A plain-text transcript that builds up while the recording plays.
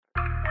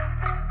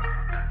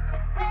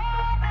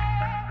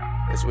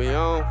This we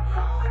on.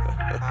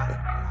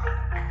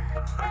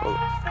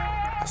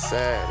 I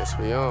said, this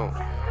we on.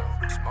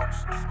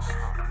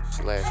 It's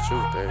the last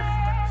truth, baby.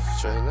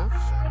 Straight up.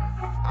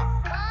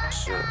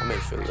 Shit, I make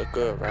you feel look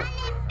good, right?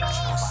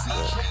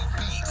 Yeah.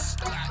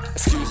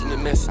 Excuse me,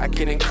 miss, I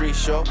can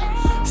increase your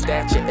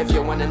stature if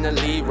you're one in the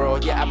lead role.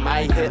 Yeah, I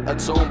might hit a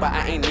tune, but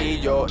I ain't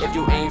need yo. If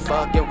you ain't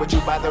fucking, would you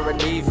bother a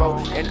need for?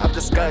 End of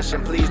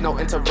discussion, please no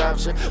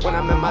interruption. When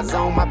I'm in my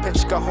zone, my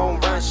pitch go home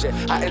run shit.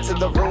 I enter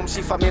the room,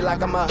 she fuck me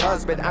like I'm her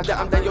husband.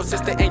 I'm done your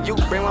sister and you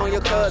bring on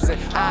your cousin.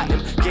 I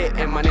am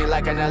getting money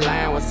like an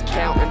allowance,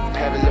 counting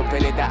every little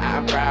penny that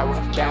I'm proud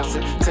of.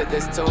 Bouncing to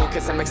this tune,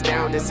 cause I'm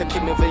astounded. So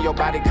keep moving your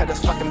body, cause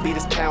this fucking beat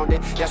is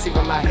pounding. Y'all see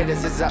when my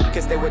hitters is up,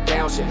 cause they were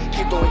down shit.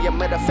 Keep doing your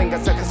middle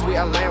fingers up, cause we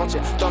are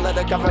lounging. Don't let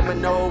the government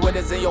know what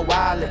is in your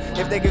wallet.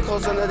 If they get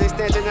close under, they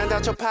stand and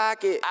out your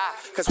pocket.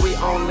 Cause we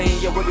on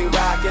lean, yeah, we be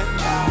rocking.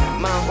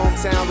 My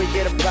hometown, we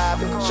get it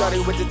poppin'. Shorty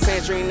with the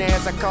tangerine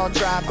ass, I call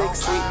tropic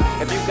sweet.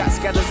 If you got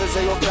skeletons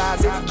in your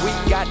closet, we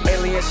got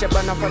alien shit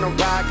burn off on a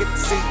rocket.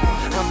 See,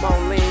 I'm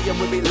on lean, yeah,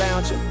 we be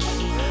lounging.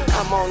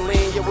 I'm on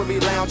lean, yeah, we be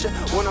lounging.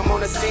 When I'm on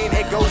the scene,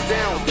 it goes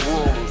down.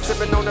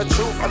 Sipping on the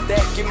truth of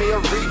that, give me a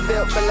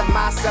refill. Feeling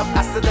myself,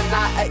 I still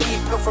deny a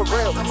e-pill for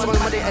real. Some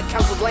of the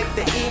accounts was linked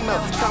to email.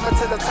 Coming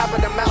to the top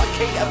of the mountain,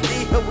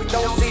 KFD hill. We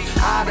don't see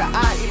eye to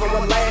eye, even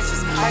with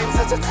lashes. I am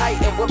such a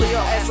titan, whipping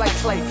your ass like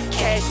clay.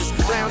 Cashes,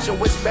 lounging,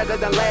 which better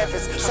than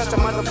laughing. Such a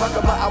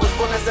motherfucker, but I was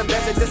born as a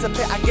basic.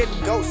 Disappear, I get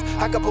ghosts.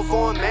 I can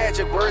perform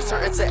magic. Words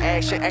turn into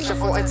action, action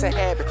fall into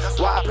habit.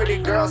 Why pretty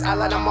girls, I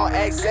let them all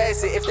act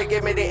sassy. If they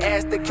give me the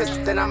ass, they kiss,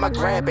 then I'ma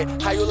grab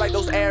it. How you like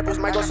those Arabs?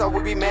 Michael so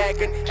we be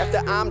macking. After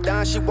I'm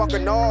done, she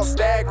walking all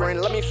staggering.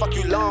 Let me fuck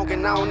you long,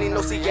 and I don't need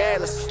no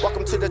Cialis.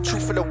 Welcome to the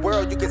truth of the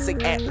world, you can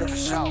sing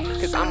Atlas.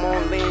 Cause I'm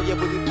on lean, yeah,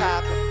 we be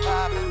poppin'.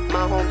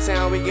 My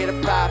hometown, we get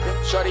it poppin'.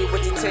 Shorty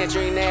with the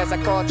tangerine ass,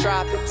 I call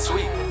tropic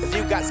sweet. If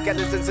you got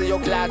skeletons in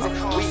your closet,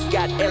 we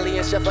got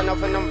aliens shuffling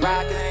off in them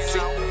rockets. See,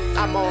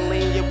 I'm on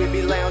lean, yeah, we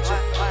be lounging.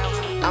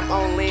 I'm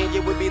on lean,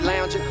 yeah, we be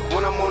lounging.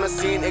 When I'm on the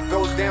scene, it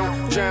goes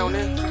down,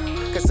 drowning.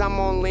 Cause I'm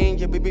on lean,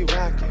 yeah, we be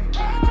rockin'.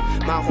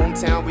 My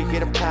hometown, we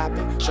get it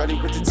poppin'.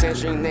 Shorty with the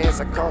tangerine ass,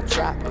 I call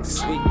tropic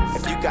sweet.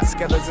 If you got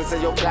skeletons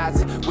in your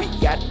closet, we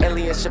got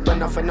aliens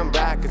shipping off in them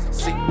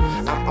rockets. See,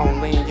 I'm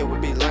on lean, yeah, we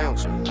be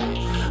lounging.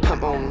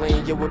 I'm on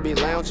lean, yeah, we be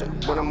lounging.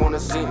 When I'm on the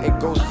scene, it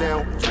goes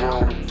down.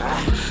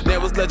 That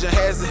was legend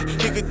has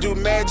it, he could do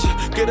magic.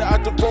 Get her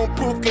out the room,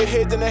 poof, get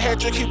hit in a hat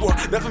trick. He wore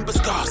nothing but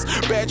scars,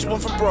 bad one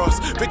from bras.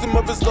 Victim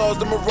of his laws,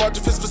 the mirage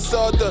of his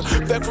facade.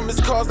 The back from his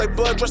cars like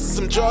blood, dressed in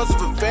some jaws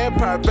of a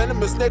vampire.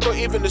 Venomous snake or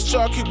even a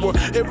shark. He wore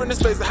hair in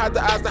his face to hide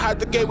the eyes, to hide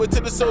the gateway to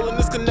the soul and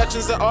his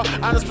connections. And all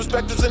honest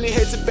perspectives, and he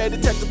hates a bad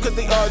detective cause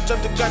they all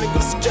jumped the gun and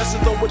give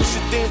suggestions on what he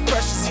should deem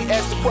precious. He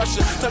asked the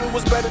question, tell me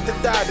what's better to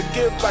die, to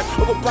give life,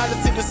 or go blind to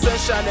see the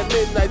sunshine at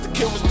midnight. The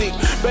kid was deep,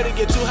 better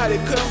get too high,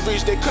 they couldn't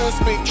reach, they couldn't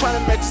speak. Trying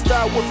to match the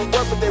style with a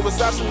word, but they was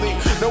obsolete.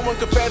 No one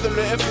could fathom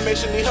the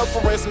information he held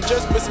for ransom.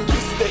 Just missing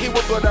pieces that he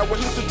would blood out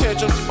when he threw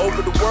tantrums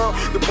over the world.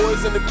 The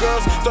boys and the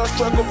girls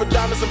starstruck over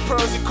diamonds and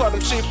pearls. He called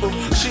them sheeple.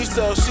 She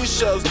sells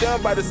seashells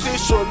down by the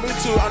seashore. Me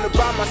too, on the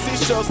bar, my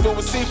seashells filled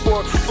with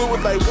C4.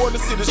 Fluid like water,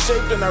 see the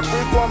shape, then I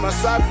breathe on my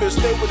side bitch.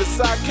 Stay with a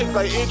sidekick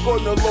like Igor.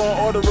 No law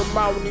and order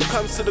remind when he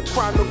comes to the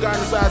crime. No guy in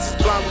his eyes,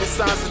 he's blind when he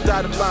signs the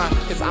dotted line.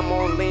 Cause I'm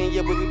on lean,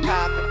 yeah, we be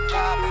poppin'.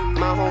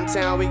 My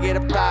hometown, we get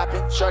it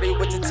poppin'. Shorty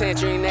with the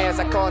tangerine ass,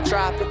 I call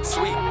tropic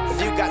sweet.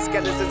 If you got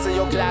skeletons in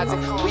your closet,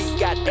 we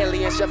got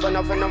aliens shuffling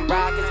off in them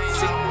rockets.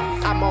 See,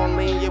 I'm on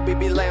lean, yeah, we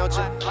be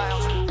lounging.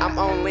 I'm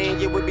on lean,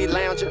 yeah, we be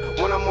lounging.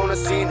 When I'm on the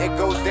scene, it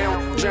goes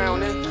down,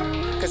 drowning.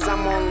 Cause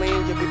I'm on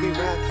lean, yeah, we be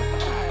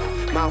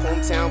rockin'. My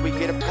hometown, we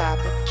get it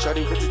poppin'.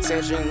 Shorty with the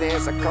tangerine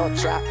ass, I call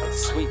tropic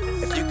sweet.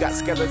 If you got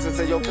skeletons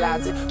in your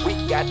closet, we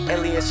got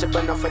aliens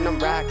shipping off in them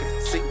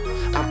rockets. See,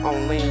 I'm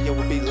on lean, yeah,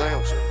 we be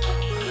lounging.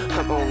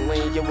 I'm on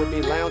lean, yeah, we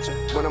be lounging.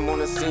 When I'm on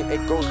the scene,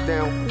 it goes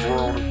down.